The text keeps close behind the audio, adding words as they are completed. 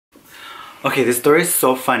Okay, this story is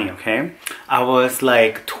so funny, okay? I was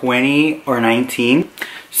like 20 or 19.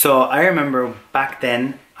 So I remember back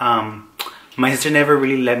then, my sister never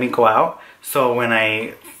really let me go out. So when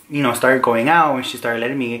I, started going out, when she started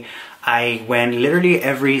letting me, I went literally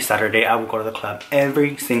every Saturday. I would go to the club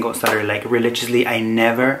every single Saturday, like religiously. I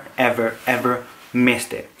never, ever, ever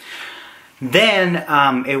missed it. Then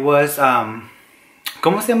it was,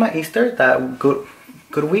 ¿cómo se llama Easter? That good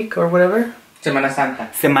week or whatever? Semana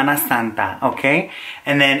Santa. Semana Santa, okay?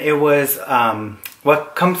 And then it was,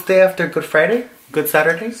 what comes day after Good Friday? Good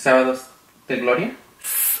Saturday? Sábados de Gloria.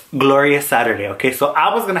 Glorious Saturday, okay? So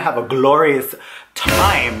I was gonna have a glorious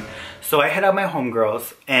time. So I hit up my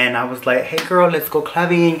homegirls and I was like, hey girl, let's go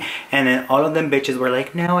clubbing. And then all of them bitches were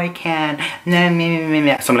like, no, I can't. No,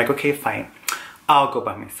 me. So I'm like, okay, fine. I'll go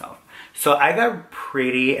by myself. So I got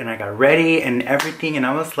pretty and I got ready and everything. And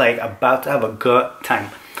I was like about to have a good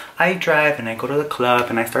time. I drive and I go to the club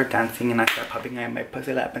and I start dancing and I start popping out my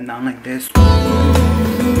pussy up and down like this. And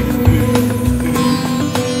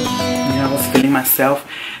I was feeling myself.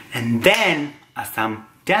 And then as I'm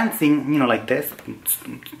dancing, like this,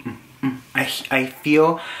 I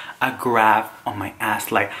feel a grab on my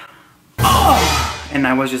ass like, oh! And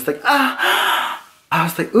I was just like, ah! I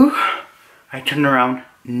was like, ooh. I turned around,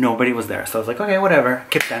 nobody was there. So I was like, okay, whatever,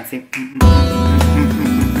 keep dancing.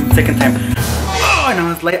 Second time. And I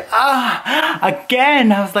was like,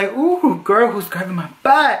 again. I was like, ooh, girl, who's grabbing my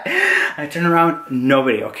butt? I turned around,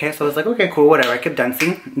 nobody, okay? So I was like, okay, cool, whatever. I kept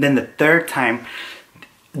dancing. Then the third time,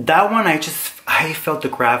 that one, I felt the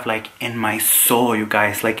grab like in my soul, you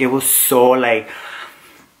guys. Like it was so like,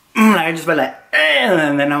 I just felt like,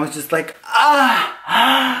 and then I was just like,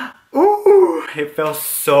 ooh. It felt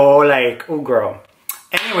so like, ooh, girl.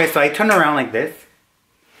 Anyway, so I turned around like this.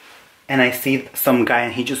 And I see some guy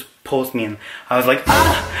and he just pulls me and I was like,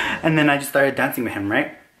 and then I just started dancing with him,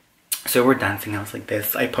 right? So we're dancing, I was like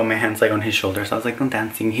this. I put my hands like on his shoulders. I was like, I'm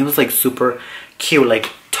dancing. He was like super cute, like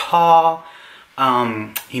tall,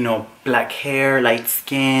 black hair, light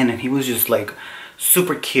skin. And he was just like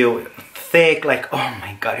super cute, thick, like, oh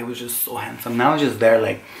my God, he was just so handsome. And I was just there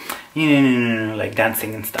like, like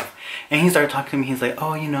dancing and stuff. And he started talking to me. He's like,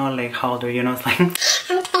 oh, like how old are you? And I was like,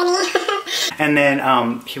 and then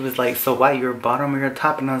he was like, so what, you're bottom or you're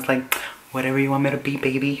top? And I was like, whatever you want me to be,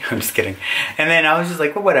 baby. I'm just kidding. And then I was just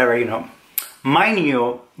like, well, whatever, Mind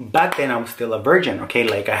you, back then I was still a virgin, okay?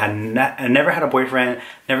 Like I never had a boyfriend,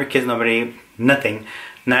 never kissed nobody, nothing.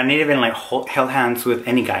 Not even like held hands with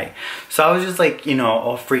any guy. So I was just like,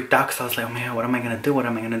 all freaked out because I was like, oh man, what am I gonna do? What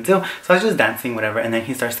am I gonna do? So I was just dancing, whatever. And then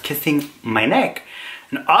he starts kissing my neck.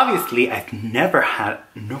 And obviously, I've never had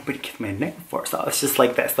nobody kiss my neck before. So I was just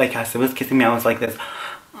like this. Like as he was kissing me, I was like this.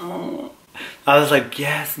 Oh. I was like,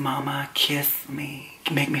 yes, mama, kiss me.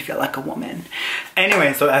 Make me feel like a woman.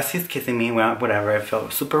 Anyway, so as he's kissing me, well, whatever, it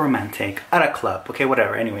felt super romantic. At a club, okay,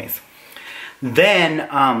 whatever, anyways. Then,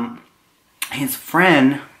 his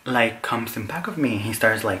friend, like, comes in back of me. He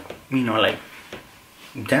starts, like, like,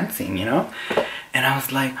 dancing, And I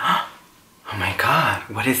was like, oh my God,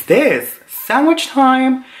 what is this? Sandwich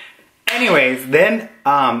time. Anyways, then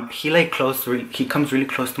he comes really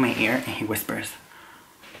close to my ear and he whispers,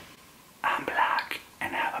 I'm black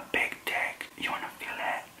and I have a big dick. You wanna feel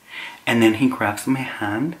it? And then he grabs my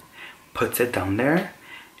hand, puts it down there,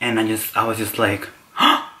 and I was just like,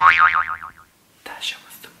 that shit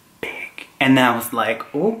was big. And then I was like,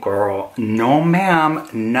 oh girl, no ma'am,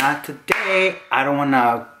 not today. I don't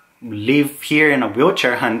wanna leave here in a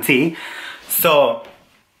wheelchair, hunty. So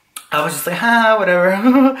I was just like, whatever.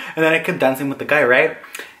 And then I kept dancing with the guy, right?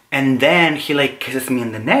 And then he like kisses me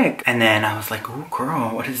in the neck. And then I was like, oh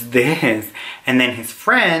girl, what is this? And then his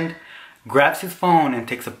friend grabs his phone and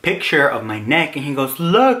takes a picture of my neck. And he goes,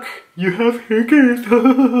 look, you have hickey.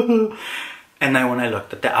 And then when I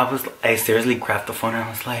looked at that, I seriously grabbed the phone and I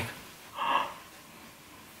was like,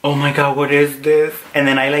 oh my God, what is this? And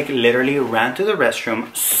then I like literally ran to the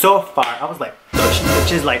restroom so far. I was like,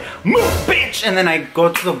 bitches, like, move, bitch! And then I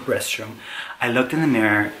go to the restroom. I looked in the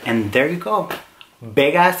mirror and there you go.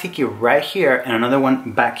 Big ass hickey right here and another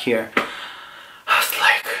one back here. I was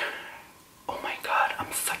like, oh my God,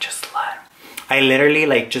 I'm such a slut. I literally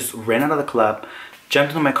like just ran out of the club,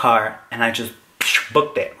 jumped into my car, and I just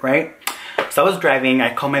booked it, right? So I was driving,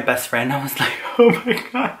 I called my best friend. I was like, oh my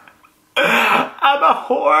God. I'm a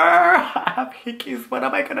whore. I have hickeys. What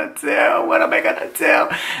am I gonna do? What am I gonna do?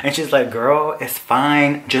 And she's like, girl, it's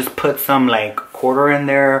fine. Just put some like quarter in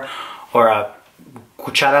there or a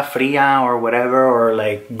cuchara fria or whatever, or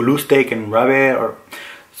like glue stick and rub it. Or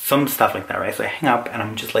some stuff like that, right? So I hang up and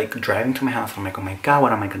I'm just like driving to my house. I'm like, oh my God,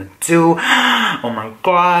 what am I gonna do? Oh my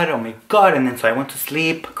God, oh my God. And then so I went to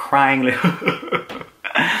sleep crying. Like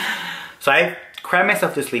so I cried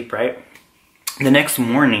myself to sleep, right? The next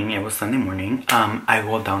morning, it was Sunday morning, I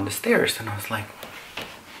go down the stairs and I was like,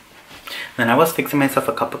 then I was fixing myself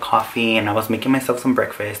a cup of coffee and I was making myself some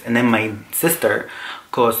breakfast. And then my sister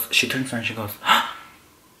goes, she turns around and she goes,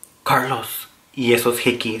 Carlos, y esos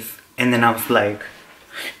hickeys. And then I was like,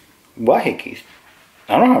 what hickeys?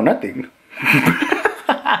 I don't have nothing.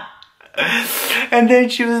 And then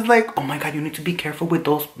she was like, oh my God, you need to be careful with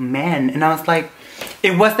those men. And I was like,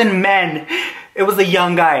 it wasn't men. It was a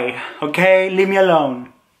young guy, okay? Leave me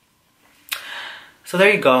alone. So there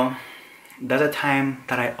you go. That's a time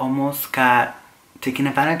that I almost got taken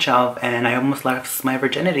advantage of and I almost lost my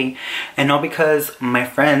virginity. And all because my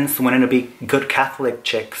friends wanted to be good Catholic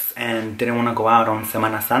chicks and didn't want to go out on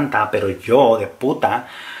Semana Santa, pero yo, de puta,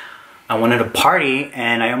 I wanted to party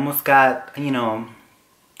and I almost got, you know,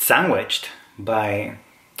 sandwiched by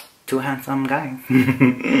two handsome guys.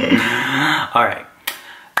 Alright.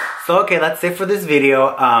 So okay, that's it for this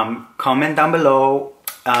video. Comment down below.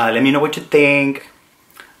 Let me know what you think.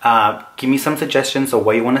 Give me some suggestions of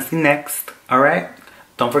what you want to see next. Alright?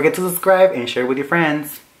 Don't forget to subscribe and share with your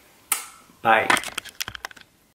friends. Bye.